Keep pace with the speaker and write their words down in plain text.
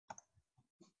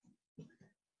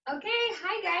Okay,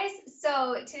 hi guys.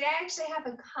 So today I actually have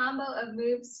a combo of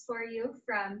moves for you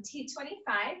from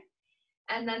T25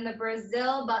 and then the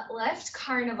Brazil butt lift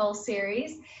Carnival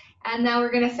series. And then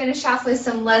we're going to finish off with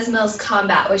some Les Mills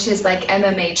combat, which is like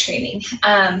MMA training,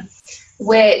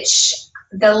 which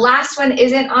the last one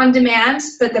isn't on demand,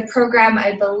 but the program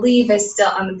I believe is still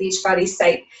on the Beachbody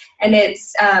site. And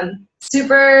it's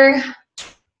super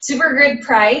good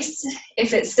price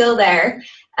if it's still there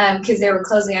because they were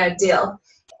closing out a deal.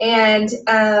 And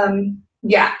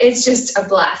yeah, it's just a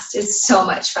blast. It's so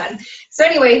much fun. So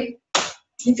anyway,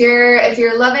 if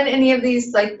you're loving any of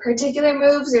these like particular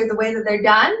moves or the way that they're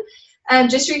done,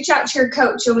 just reach out to your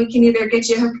coach and we can either get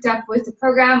you hooked up with the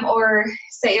program or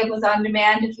set you up with on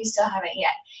demand if you still haven't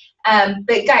yet.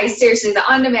 But guys, seriously, the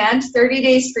on demand 30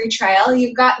 days free trial,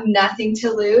 you've got nothing to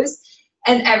lose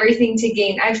and everything to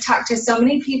gain. I've talked to so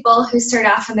many people who start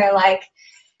off and they're like,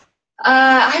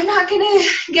 I'm not going to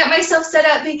get myself set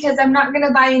up because I'm not going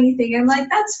to buy anything. I'm like,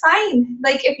 that's fine.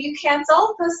 Like, if you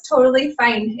cancel, that's totally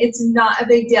fine. It's not a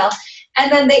big deal.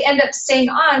 And then they end up staying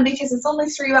on because it's only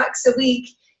 $3 a week,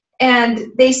 and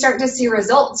they start to see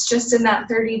results just in that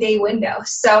 30-day window.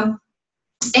 So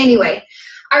anyway,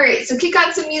 all right, so kick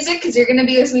on some music because you're going to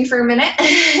be with me for a minute.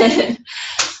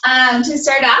 To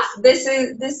start off, this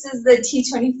is the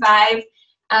T25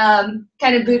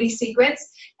 kind of booty sequence.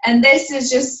 And this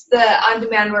is just the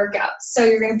on-demand workout. So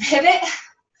you're going to pivot,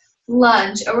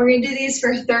 lunge, and we're going to do these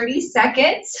for 30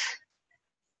 seconds.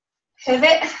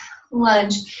 Pivot,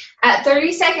 lunge. At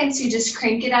 30 seconds, you just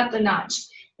crank it up a notch.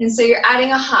 And so you're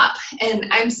adding a hop. And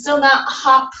I'm still not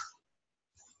hop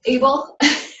able.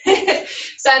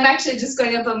 So I'm actually just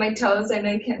going up on my toes. I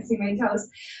know you can't see my toes.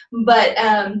 But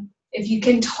if you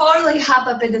can totally hop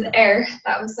up into the air,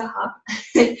 that was the hop,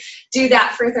 do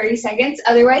that for 30 seconds.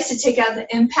 Otherwise, to take out the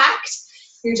impact,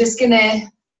 you're just going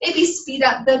to maybe speed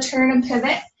up the turn and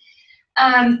pivot.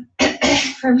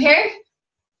 From here,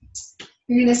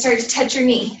 you're going to start to touch your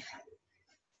knee.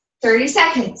 30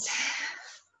 seconds.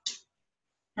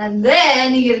 And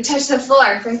then you're going to touch the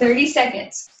floor for 30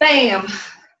 seconds. Bam,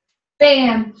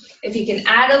 bam. If you can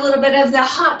add a little bit of the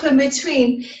hop in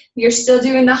between, you're still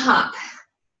doing the hop.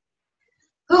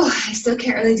 Oh, I still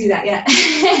can't really do that yet.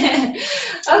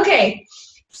 Okay,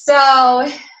 so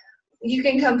you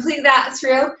can complete that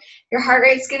through. Your heart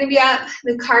rate's going to be up.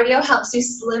 The cardio helps you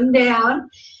slim down.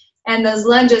 And those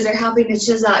lunges are helping to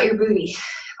chisel out your booty.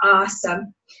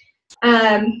 Awesome.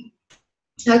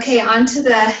 Okay, on to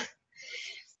the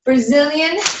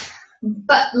Brazilian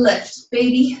butt lift,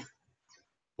 baby.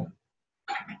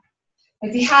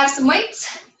 If you have some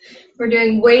weights, we're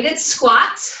doing weighted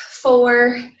squats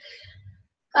for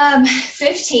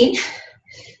 15.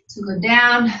 So go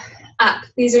down, up.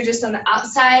 These are just on the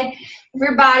outside of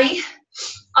your body.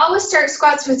 Always start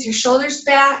squats with your shoulders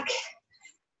back,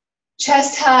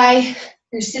 chest high.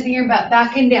 You're sitting your butt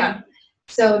back and down.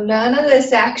 So none of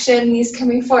this action, knees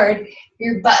coming forward.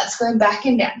 Your butt's going back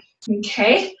and down.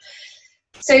 Okay?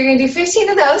 So you're going to do 15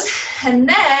 of those. And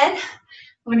then, I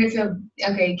wonder if you'll,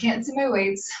 okay, you can't see my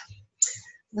weights.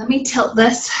 Let me tilt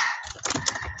this.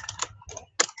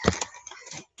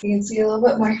 You can see a little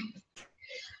bit more.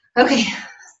 Okay,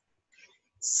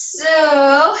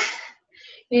 so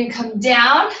you're gonna come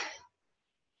down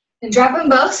and drop them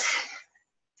both.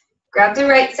 Grab the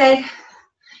right side,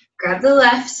 grab the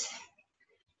left,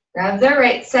 grab the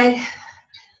right side,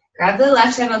 grab the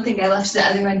left. I don't think I left the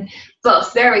other one.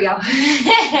 Both, there we go.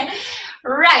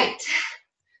 Right,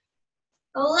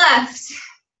 left,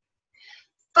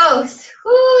 both.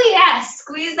 Ooh, yes,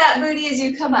 squeeze that booty as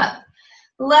you come up.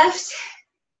 Left,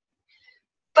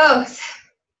 both.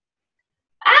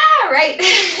 Ah, right.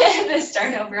 This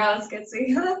start over, I was good.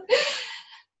 See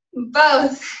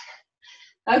both.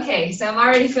 Okay, so I'm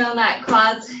already feeling that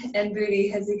quads and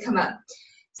booty as you come up.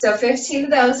 So 15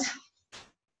 of those.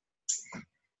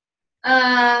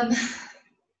 Oh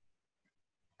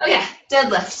yeah,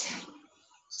 deadlift.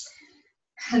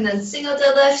 And then single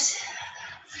deadlift.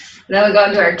 And then we go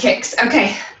into our kicks.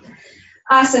 Okay,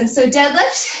 awesome. So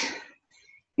deadlift.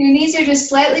 Your knees are just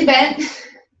slightly bent.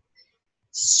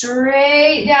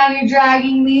 Straight down, you're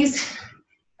dragging these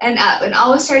and up. And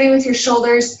always starting with your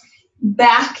shoulders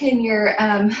back and your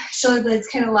shoulder blades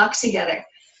kind of locked together.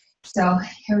 So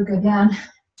here we go, down,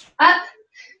 up,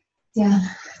 down,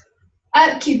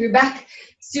 up. Keep your back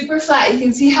super flat. You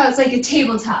can see how it's like a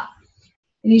tabletop.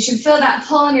 And you should feel that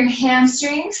pull on your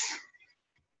hamstrings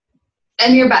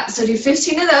and your butt. So do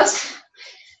 15 of those.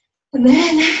 And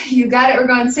then you got it. We're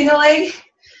going single leg.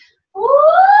 Woo!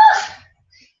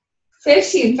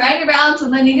 15, find your balance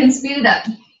and then you can speed it up.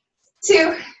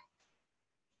 2,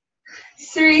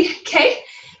 3, okay,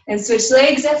 and switch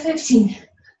legs at 15.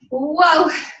 Whoa.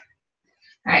 All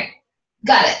right,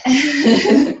 got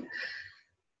it.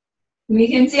 You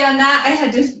can see on that, I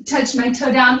had to touch my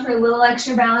toe down for a little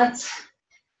extra balance.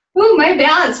 Ooh, my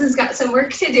balance has got some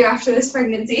work to do after this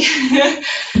pregnancy.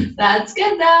 That's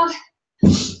good though.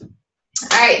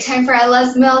 All right, time for our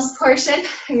Les Mills portion.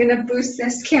 I'm gonna boost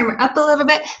this camera up a little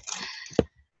bit.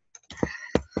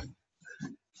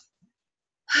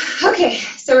 Okay,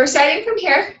 so we're starting from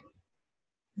here.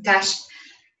 Gosh,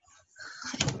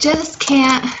 I just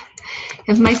can't.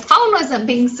 If my phone wasn't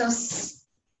being such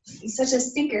a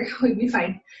stinker, we'd be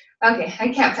fine. Okay, I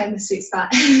can't find the sweet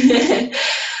spot.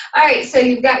 All right, so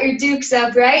you've got your dukes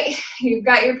up, right? You've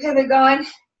got your pivot going.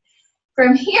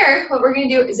 From here, what we're gonna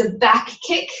do is a back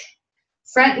kick,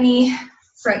 front knee,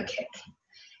 front kick.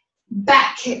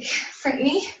 Back kick, front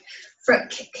knee, front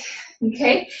kick.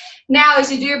 Okay, now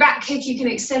as you do your back kick, you can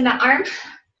extend that arm,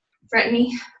 front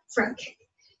knee, front kick.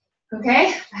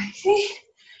 Okay, back knee,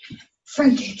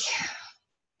 front kick.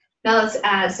 Now let's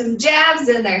add some jabs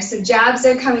in there. So jabs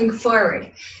are coming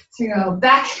forward. So you go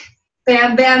back,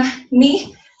 bam, bam,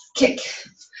 knee, kick.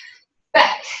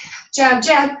 Back, jab,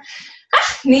 jab,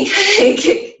 knee,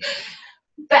 kick.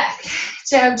 Back,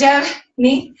 jab, jab,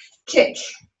 knee, kick.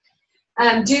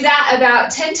 Do that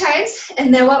about 10 times.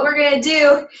 And then what we're going to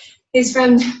do is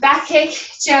from back kick,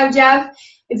 jab, jab.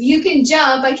 If you can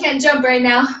jump, I can't jump right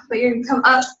now, but you're going to come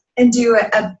up and do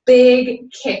a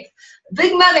big kick. A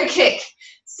big mother kick.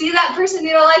 See that person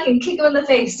you don't like and kick them in the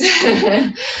face.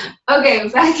 Okay,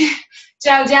 back,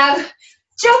 jab, jab,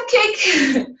 jump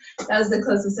kick. That was the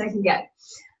closest I can get.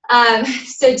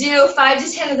 So do 5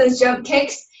 to 10 of those jump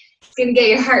kicks. It's gonna get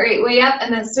your heart rate way up,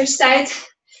 and then switch sides.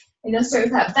 And you'll start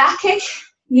with that back kick,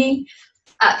 knee,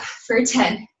 up for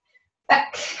 10.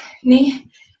 Back,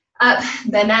 knee, up,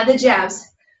 then add the jabs.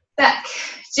 Back,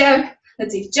 jab,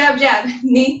 let's see, jab, jab,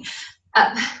 knee,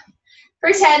 up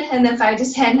for 10, and then 5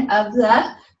 to 10 of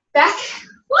the back,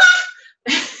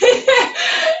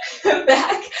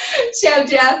 back, jab,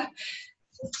 jab,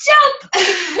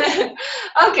 jump.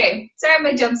 Okay, sorry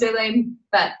my jumps are lame,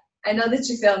 but I know that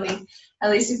you feel me.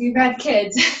 At least if you've had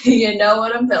kids, you know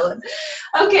what I'm feeling.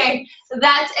 Okay, so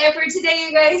that's it for today,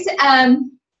 you guys.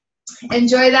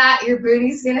 Enjoy that. Your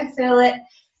booty's gonna feel it.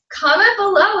 Comment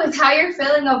below with how you're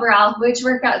feeling overall, which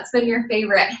workout's been your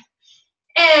favorite.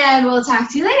 And we'll talk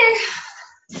to you later.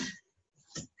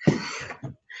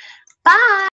 Bye.